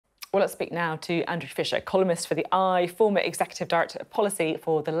Well, let's speak now to Andrew Fisher, columnist for The Eye, former Executive Director of Policy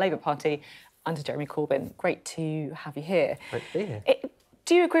for the Labour Party under Jeremy Corbyn. Great to have you here. Great to be here.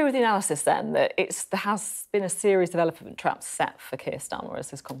 Do you agree with the analysis, then, that there has been a series of elephant traps set for Keir Starmer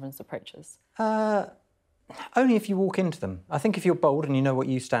as this conference approaches? Only if you walk into them. I think if you're bold and you know what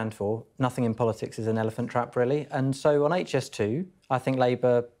you stand for, nothing in politics is an elephant trap, really. And so on HS2, I think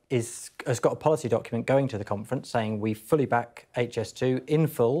Labour has got a policy document going to the conference saying we fully back HS2 in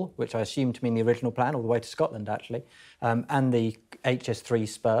full, which I assume to mean the original plan all the way to Scotland, actually, and the HS3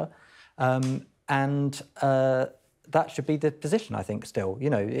 spur. That should be the position, I think, still. You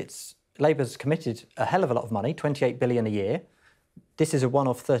know, Labour's committed a hell of a lot of money, 28 billion a year. This is a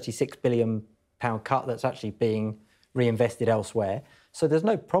one-off £36 billion cut that's actually being reinvested elsewhere. So there's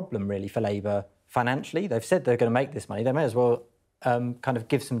no problem, really, for Labour financially. They've said they're going to make this money. They may as well kind of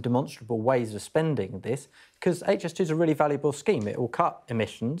give some demonstrable ways of spending this, because HS2 is a really valuable scheme. It will cut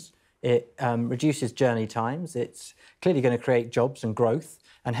emissions, it reduces journey times, it's clearly going to create jobs and growth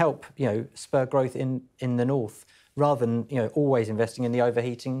and help, spur growth in the north, rather than, always investing in the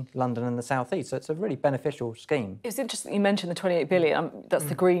overheating London and the South East. So it's a really beneficial scheme. It's interesting you mentioned the 28 billion. That's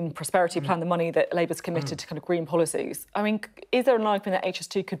the Green Prosperity Plan, the money that Labour's committed to kind of green policies. I mean, is there an argument that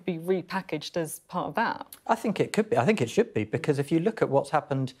HS2 could be repackaged as part of that? I think it could be. I think it should be, because if you look at what's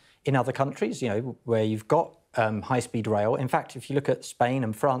happened in other countries, where you've got high-speed rail. In fact, if you look at Spain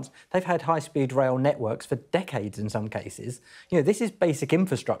and France, they've had high-speed rail networks for decades in some cases. This is basic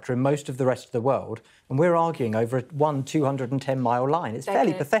infrastructure in most of the rest of the world, and we're arguing over a 210-mile line. It's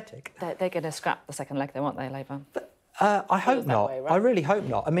fairly pathetic. They're going to scrap the second leg, though, aren't they, Labour? I hope not. Way, right? I really hope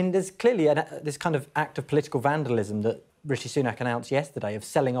not. I mean, there's clearly this kind of act of political vandalism that Rishi Sunak announced yesterday of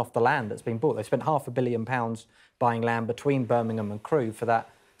selling off the land that's been bought. They spent £500 million buying land between Birmingham and Crewe for that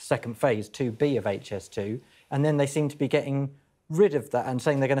second phase, 2B of HS2, and then they seem to be getting rid of that and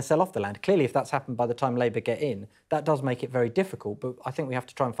saying they're going to sell off the land. Clearly, if that's happened by the time Labour get in, that does make it very difficult, but I think we have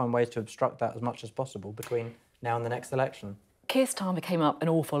to try and find ways to obstruct that as much as possible between now and the next election. Keir Starmer came up an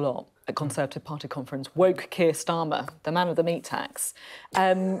awful lot at Conservative Party conference. Woke Keir Starmer, the man of the meat tax.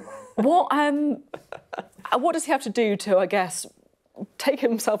 What does he have to do to, I guess, take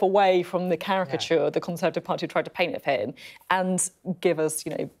himself away from the caricature the Conservative Party tried to paint of him and give us,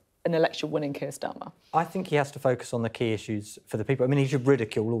 an election-winning Keir Starmer? I think he has to focus on the key issues for the people. I mean, he should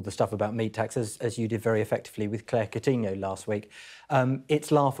ridicule all the stuff about meat tax, as you did very effectively with Claire Coutinho last week.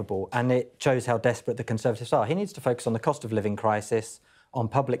 It's laughable, and it shows how desperate the Conservatives are. He needs to focus on the cost of living crisis, on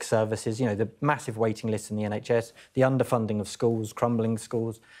public services, the massive waiting lists in the NHS, the underfunding of schools, crumbling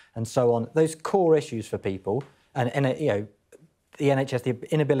schools, and so on. Those core issues for people, and the NHS,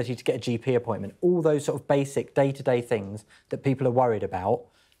 the inability to get a GP appointment, all those sort of basic day-to-day things that people are worried about,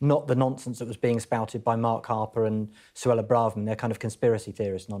 not the nonsense that was being spouted by Mark Harper and Suella Braverman, their kind of conspiracy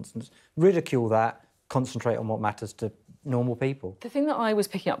theorist nonsense. Ridicule that, concentrate on what matters to normal people. The thing that I was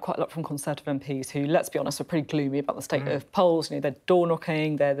picking up quite a lot from Conservative MPs who, let's be honest, are pretty gloomy about the state of polls, they're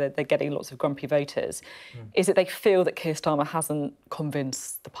door-knocking, they're getting lots of grumpy voters, is that they feel that Keir Starmer hasn't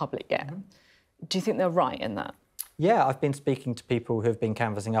convinced the public yet. Do you think they're right in that? Yeah, I've been speaking to people who have been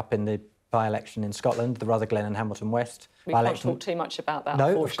canvassing up in the by-election in Scotland, the Rutherglen and Hamilton West by-election. We can't talk too much about that,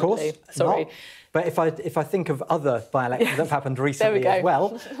 No, of course, sorry. Not. But if I think of other by-elections that have happened recently as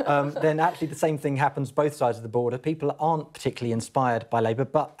well, then actually the same thing happens both sides of the border. People aren't particularly inspired by Labour,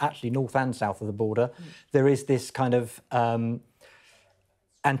 but actually north and south of the border, there is this kind of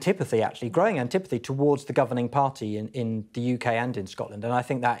antipathy, actually, growing antipathy towards the governing party in the UK and in Scotland. And I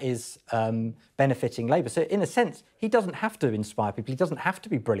think that is benefiting Labour. So, in a sense, he doesn't have to inspire people. He doesn't have to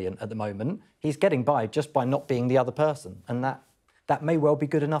be brilliant at the moment. He's getting by just by not being the other person. And that may well be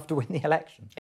good enough to win the election.